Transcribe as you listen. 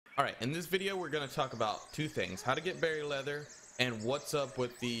All right, in this video we're going to talk about two things: how to get berry leather and what's up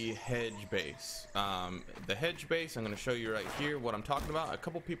with the hedge base. The hedge base, I'm going to show you right here what I'm talking about. A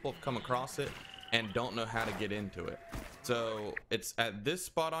couple people have come across it and don't know how to get into it. So it's at this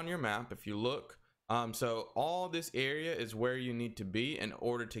spot on your map if you look. So all this area is where you need to be in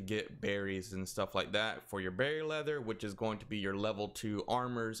order to get berries and stuff like that for your berry leather, which is going to be your level 2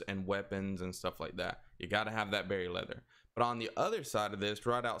 armors and weapons and stuff like that. You got to have that berry leather. But on the other side of this,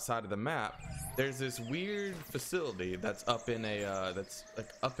 right outside of the map, there's this weird facility that's up in a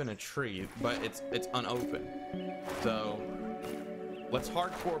up in a tree, but it's unopened. So let's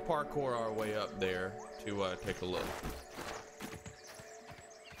hardcore parkour our way up there to take a look.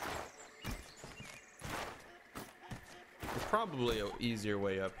 There's probably an easier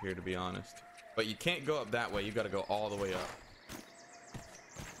way up here, to be honest, but you can't go up that way. You got to go all the way up.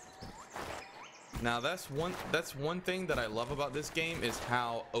 Now that's one thing that I love about this game is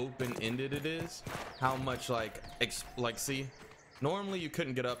how open-ended it is. How much like see, normally you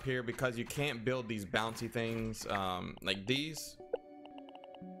couldn't get up here because you can't build these bouncy things like these.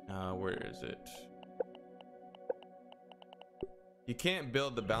 Where is it? You can't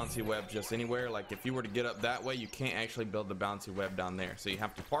build the bouncy web just anywhere. Like if you were to get up that way, you can't actually build the bouncy web down there. So you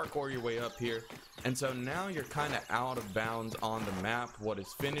have to parkour your way up here. And so now you're kind of out of bounds on the map. What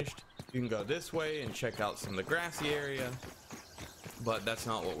is finished? You can go this way and check out some of the grassy area, but that's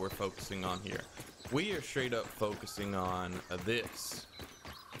not what we're focusing on here. We are straight up focusing on this.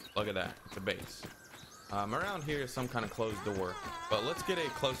 Look at that, it's a base. Around here is some kind of closed door, but let's get a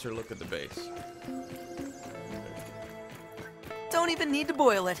closer look at the base. Don't even need to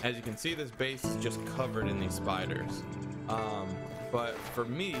boil it. As you can see, this base is just covered in these spiders. But for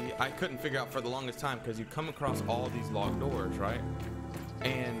me, I couldn't figure out for the longest time because you come across all these locked doors, right?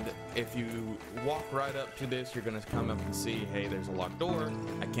 And if you walk right up to this, you're gonna come up and see, hey, there's a locked door.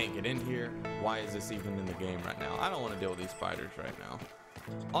 I can't get in here. Why is this even in the game right now? I don't want to deal with these spiders right now.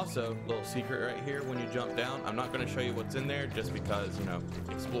 Also, little secret right here, when you jump down, I'm not going to show you what's in there just because, you know,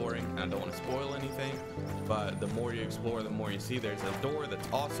 exploring, and I don't want to spoil anything. But the more you explore, the more you see. There's a door that's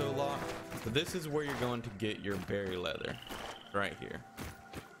also locked. So this is where you're going to get your berry leather, right here.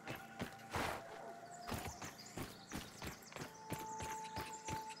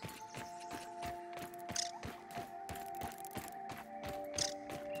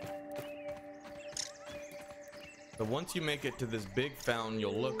 So once you make it to this big fountain,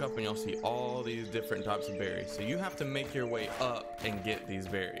 you'll look up and you'll see all these different types of berries. So you have to make your way up and get these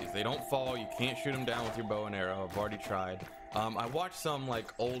berries. They don't fall. You can't shoot them down with your bow and arrow. I've already tried. I watched some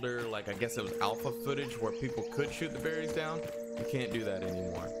like older, like I guess it was alpha footage where people could shoot the berries down. You can't do that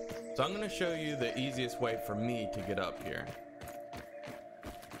anymore. So I'm going to show you the easiest way for me to get up here.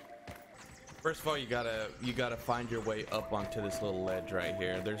 First of all, you gotta find your way up onto this little ledge right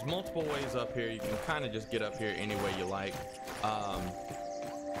here. There's multiple ways up here. You can kind of just get up here any way you like.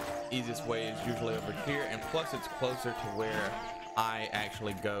 Easiest way is usually over here, and plus it's closer to where I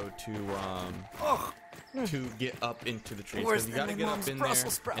actually go to get up into the trees. Because you gotta get up in there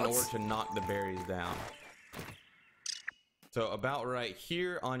in order to knock the berries down. So about right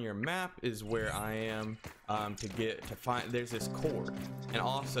here on your map is where I am to find. There's this cord, and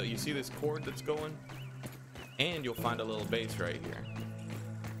also you see this cord that's going, and you'll find a little base right here,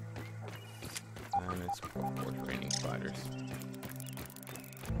 and it's of course raining spiders.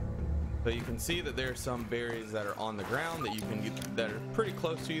 So you can see that there are some berries that are on the ground that you can get, that are pretty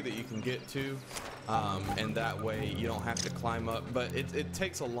close to you, that you can get to, and that way you don't have to climb up. But it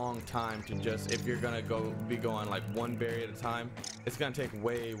takes a long time to just, if you're gonna be going like one berry at a time, it's gonna take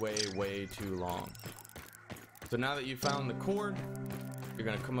way too long. So now that you found the cord, you're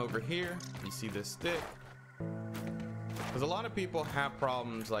gonna come over here. You see this stick, because a lot of people have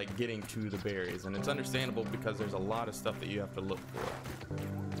problems like getting to the berries, and it's understandable because there's a lot of stuff that you have to look for.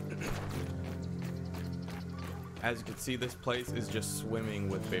 As you can see, this place is just swimming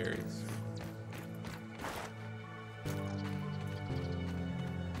with berries.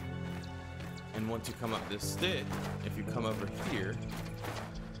 And once you come up this stick, if you come over here,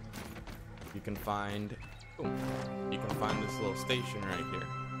 you can find this little station right here.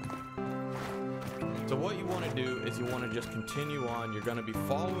 So what you want to do is you want to just continue on. You're going to be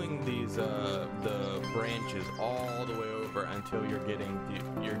following these the branches all the way over until you're getting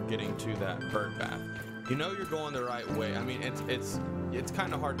to that bird bath. You know you're going the right way. I mean, it's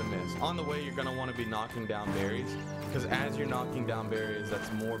kind of hard to miss. On the way, you're going to want to be knocking down berries, because as you're knocking down berries, that's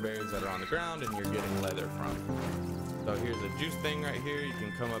more berries that are on the ground and you're getting leather from. So here's a juice thing right here. You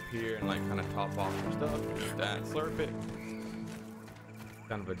can come up here and like kind of top off your stuff. Just that, slurp it.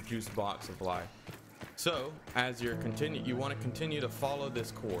 Kind of a juice box of life. So as you want to continue to follow this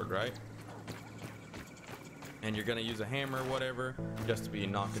cord, right? And you're gonna use a hammer or whatever just to be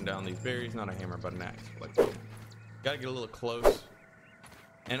knocking down these berries. Not a hammer, but an axe. Like, gotta get a little close.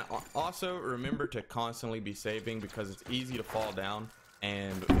 And also remember to constantly be saving, because it's easy to fall down,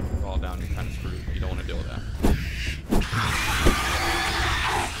 and if you fall down, you're kind of screwed. You don't want to deal with that.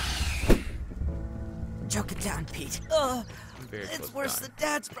 Choke it down, Pete. It's worse than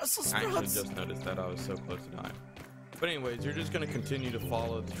Dad's Brussels sprouts. I actually just noticed that. I was so close to dying. But anyways, you're just gonna continue to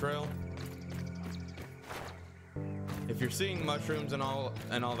follow the trail. If you're seeing mushrooms and all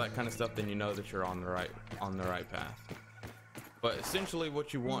that kind of stuff, then you know that you're on the right path. But essentially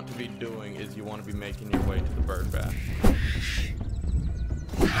what you want to be doing is you want to be making your way to the bird bath.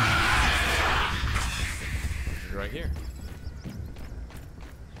 Right here.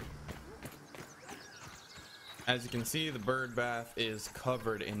 As you can see, the bird bath is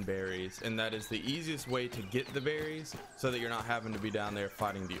covered in berries, and that is the easiest way to get the berries so that you're not having to be down there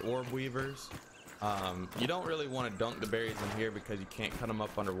fighting the orb weavers. You don't really want to dunk the berries in here because you can't cut them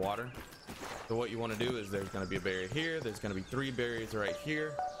up underwater. So what you want to do is there's going to be a berry here, there's going to be 3 berries right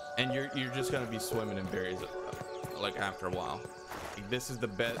here, and you're just going to be swimming in berries like after a while. This is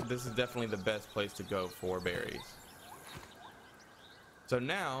definitely the best place to go for berries. So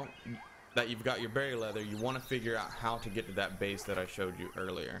now that you've got your berry leather, you want to figure out how to get to that base that I showed you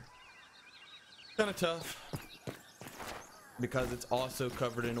earlier. Kind of tough because it's also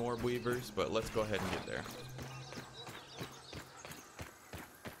covered in orb weavers, but let's go ahead and get there.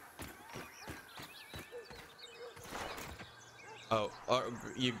 Oh,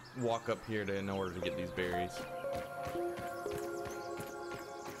 you walk up here in order to get these berries.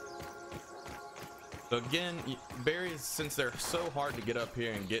 So again, berries, since they're so hard to get up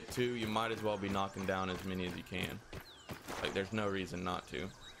here and get to, you might as well be knocking down as many as you can. Like, there's no reason not to.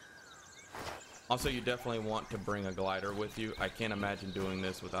 Also, you definitely want to bring a glider with you. I can't imagine doing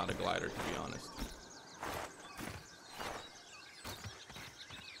this without a glider, to be honest.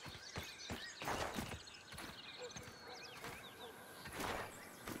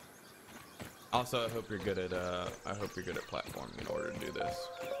 Also, I hope you're good at platforming in order to do this.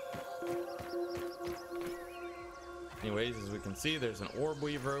 Anyways, as we can see, there's an orb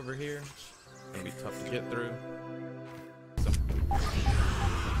weaver over here. It's gonna be tough to get through.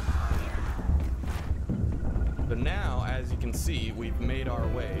 So now, as you can see, we've made our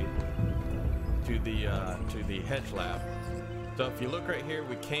way to the Hedge lab. So if you look right here,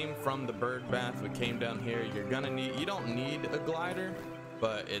 we came from the bird bath. We came down here. You don't need a glider,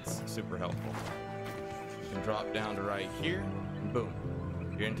 but it's super helpful. You can drop down to right here, and boom,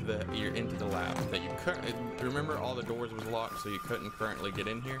 you're into the lab. That you remember, all the doors was locked, so you couldn't currently get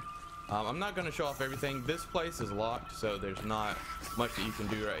in here. I'm not going to show off everything. This place is locked, so there's not much that you can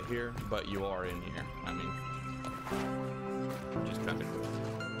do right here, but you are in here. I mean, which is kind of cool.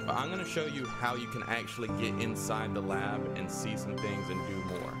 But I'm going to show you how you can actually get inside the lab and see some things and do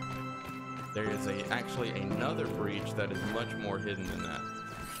more. There is actually another breach that is much more hidden than that.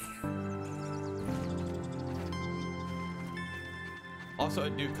 Also, I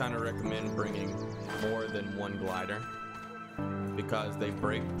do kind of recommend bringing more than one glider because they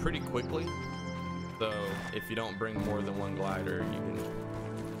break pretty quickly. So if you don't bring more than one glider, you can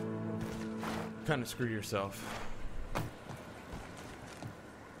kind of screw yourself.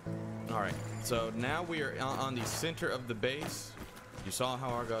 All right, so now we are on the center of the base. You saw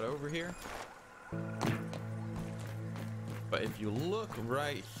how I got over here. But if you look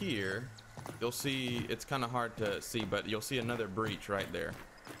right here, you'll see, it's kind of hard to see, but you'll see another breach right there.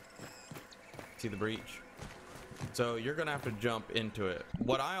 See the breach? So you're gonna have to jump into it.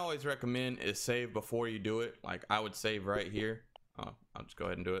 What I always recommend is save before you do it. Like, I would save right here. I'll just go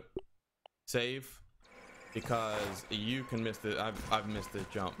ahead and do it. Save, because you can miss it. I've missed this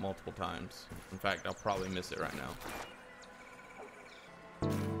jump multiple times. In fact, I'll probably miss it right now.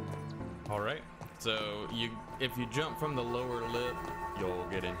 All right. So if you jump from the lower lip, you'll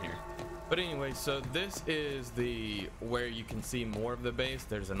get in here. But anyway, so this is where you can see more of the base.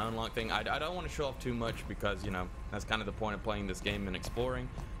 There's an unlock thing. I don't want to show off too much because, you know, that's kind of the point of playing this game and exploring.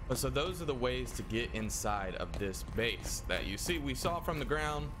 But so those are the ways to get inside of this base that you see. We saw from the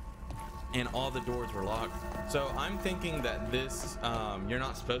ground, and all the doors were locked. So I'm thinking that this, you're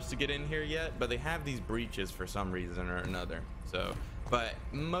not supposed to get in here yet, but they have these breaches for some reason or another. So, but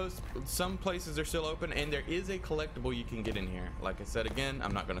some places are still open, and there is a collectible you can get in here. Like I said, again,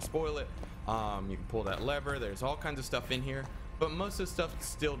 I'm not gonna spoil it. You can pull that lever. There's all kinds of stuff in here, but most of the stuff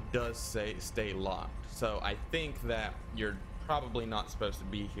still does stay locked. So I think that you're probably not supposed to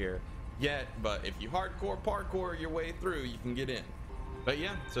be here yet, but if you hardcore parkour your way through, you can get in. But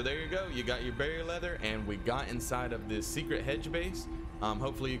yeah, so there you go. You got your berry leather, and we got inside of this secret hedge base.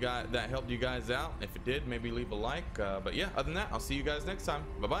 Hopefully that helped you guys out. If it did, maybe leave a like. But yeah, other than that, I'll see you guys next time.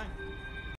 Bye bye.